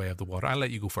saying The Way of the Water. I'll let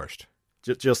you go first.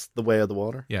 Just The Way of the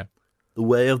Water? Yeah. The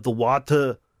way of the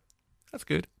water That's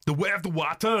good. The Way of the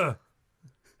Water.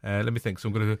 Let me think. So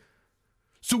I'm going to...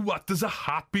 So what does a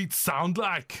heartbeat sound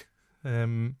like? I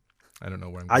don't know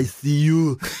where I'm going. I see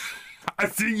you. I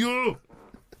see you.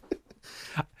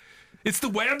 It's the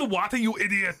Way of the Water, you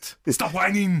idiot. Stop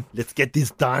whining. Let's get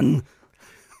this done.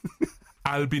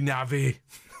 I'll be Navi.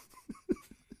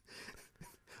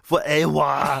 For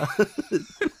Ewa.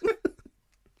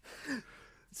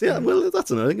 So yeah, well,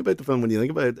 that's another thing about the film when you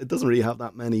think about it. It doesn't really have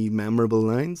that many memorable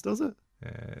lines, does it?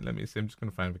 Let me see. I'm just going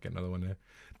to find if I get another one there.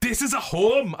 This is a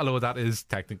home. Although that is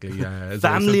technically...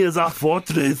 Family is our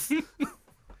fortress.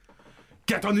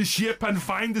 Get on the ship and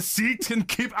find the seat and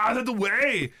keep out of the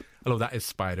way. Although that is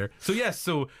Spider. So yes,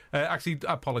 so actually,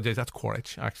 I apologise, that's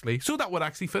Quaritch, actually. So that would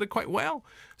actually fit it quite well.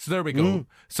 So there we go.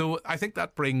 So I think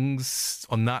that brings,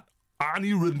 on that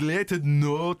Arnie-related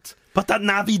note... Put that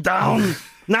Navi down!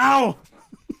 Now!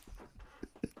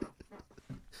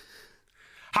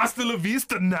 Hasta la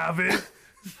vista, Navi!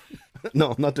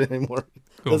 No, I'm not doing anymore.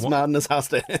 This madness has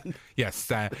to end. Yes,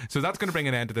 so that's going to bring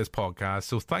an end to this podcast.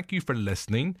 So thank you for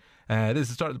listening. This is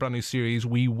the start of the brand new series.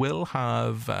 We will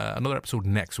have another episode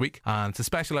next week, and it's a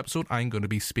special episode. I'm going to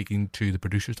be speaking to the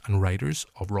producers and writers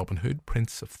of Robin Hood,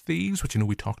 Prince of Thieves, which I know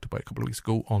we talked about a couple of weeks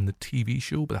ago on the TV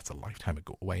show, but that's a lifetime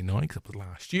ago away now because it was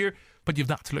last year. But you've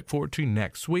that to look forward to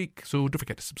next week. So don't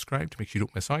forget to subscribe to make sure you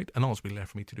don't miss out. And all that's really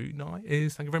left for me to do now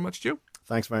is thank you very much, Joe.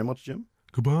 Thanks very much, Jim.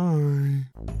 Goodbye.